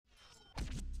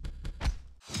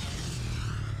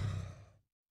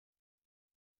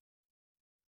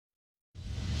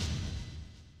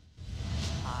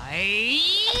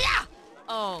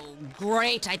Oh,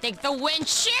 great. I think the wind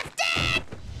shifted!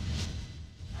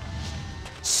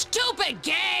 Stupid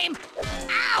game!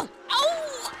 Ow!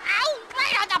 Oh! Ow!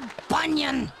 Right on the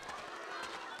bunion!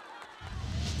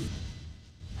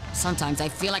 Sometimes I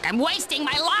feel like I'm wasting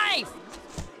my life!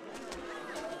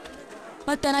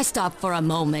 But then I stop for a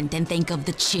moment and think of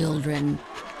the children.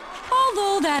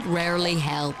 Although that rarely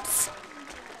helps.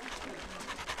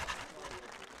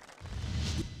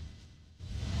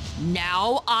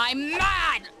 Now I'm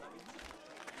mad!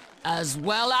 As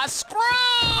well as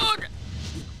screwed!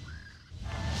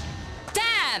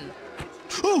 Damn!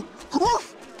 Oh!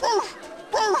 Woof! Woof!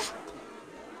 Woof!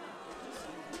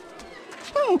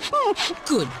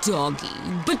 Good doggy,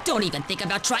 but don't even think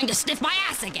about trying to sniff my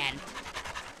ass again.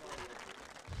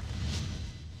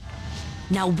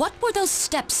 Now what were those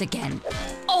steps again?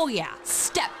 Oh yeah,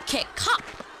 step, kick, hop.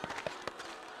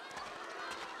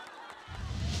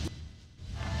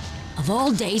 Of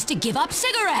all days to give up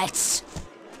cigarettes!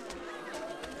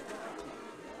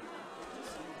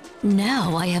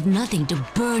 Now I have nothing to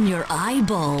burn your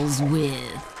eyeballs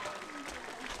with.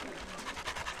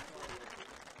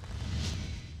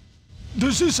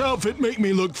 Does this outfit make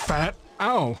me look fat?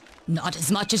 Ow. Not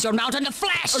as much as your mountain of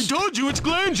flesh! I told you it's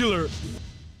glandular!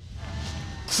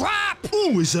 Crap!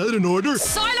 Oh, is that an order?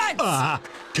 Silence! Ah,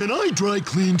 can I dry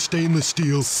clean stainless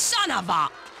steel? Son of a...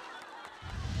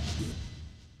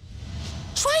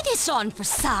 Try this on for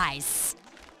size.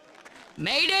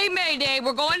 Mayday, mayday,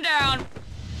 we're going down.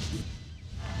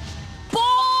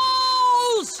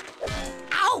 Balls!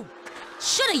 Ow!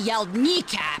 Shoulda yelled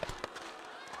kneecap.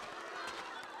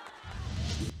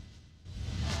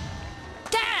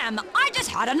 Damn, I just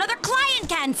had another client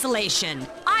cancellation.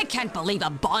 I can't believe a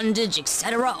bondage,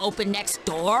 etc. opened next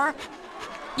door.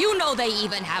 You know they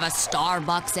even have a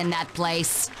Starbucks in that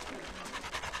place.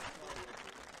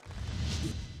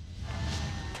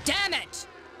 Damn it!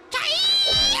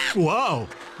 Wow,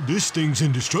 this thing's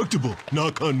indestructible.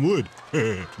 Knock on wood.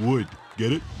 Wood,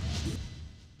 get it?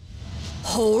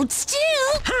 Hold still!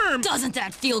 Doesn't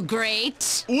that feel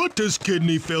great? What does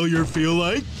kidney failure feel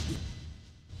like?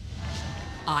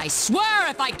 I swear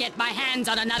if I get my hands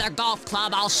on another golf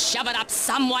club, I'll shove it up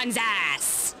someone's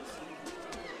ass!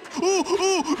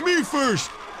 Oh, me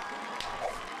first!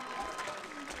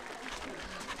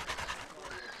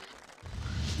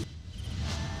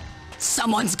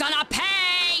 Someone's gonna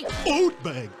pay! Oat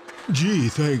bag! Gee,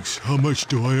 thanks. How much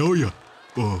do I owe you?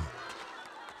 Oh.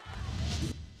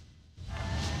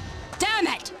 Damn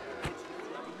it!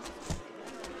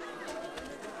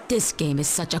 This game is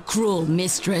such a cruel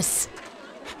mistress.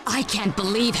 I can't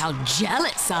believe how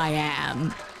jealous I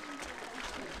am.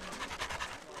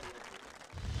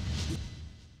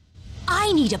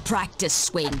 I need a practice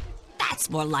swing. That's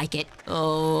more like it.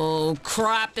 Oh,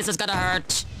 crap, this is gonna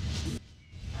hurt.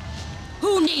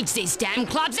 Who needs these damn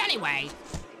clubs anyway?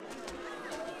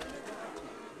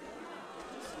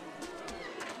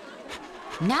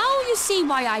 Now you see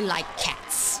why I like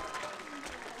cats.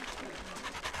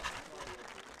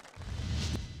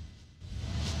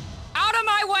 Out of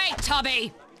my way,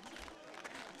 Tubby!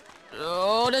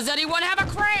 Oh, does anyone have a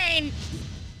crane?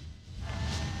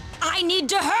 I need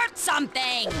to hurt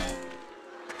something!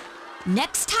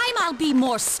 Next time I'll be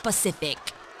more specific.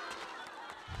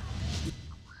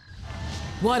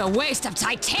 What a waste of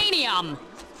titanium!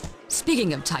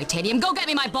 Speaking of titanium, go get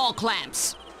me my ball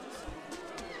clamps!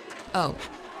 Oh,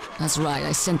 that's right,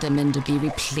 I sent them in to be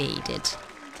replated.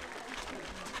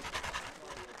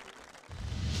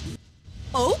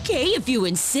 Okay, if you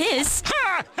insist.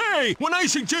 Ha! Hey! When I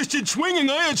suggested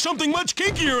swinging, I had something much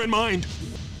kinkier in mind!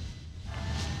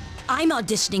 I'm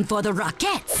auditioning for the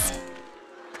Rockettes.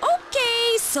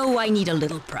 Okay, so I need a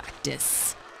little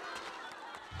practice.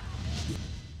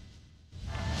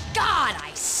 God,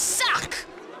 I suck!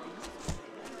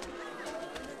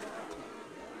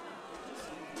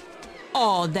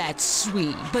 Oh, that's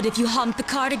sweet, but if you hump the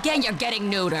cart again, you're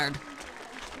getting neutered.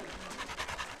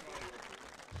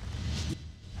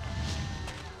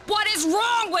 What is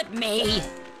wrong with me?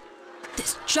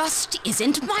 This just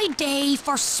isn't my day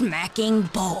for smacking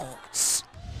balls.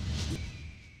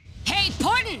 Hey,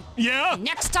 Puddin'! Yeah?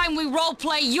 Next time we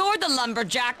roleplay, you're the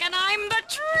lumberjack and I'm the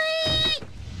tree!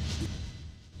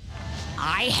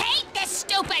 I hate this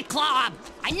stupid club!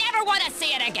 I never want to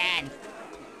see it again!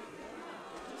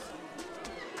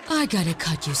 I gotta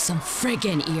cut you some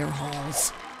friggin' ear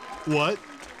holes. What?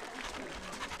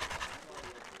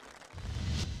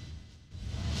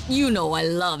 You know I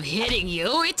love hitting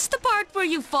you. It's the part where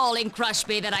you fall and crush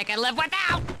me that I can live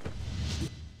without.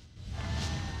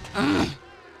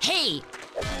 Hey!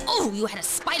 Oh, you had a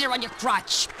spider on your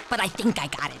crotch, but I think I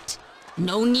got it.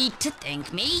 No need to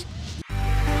thank me.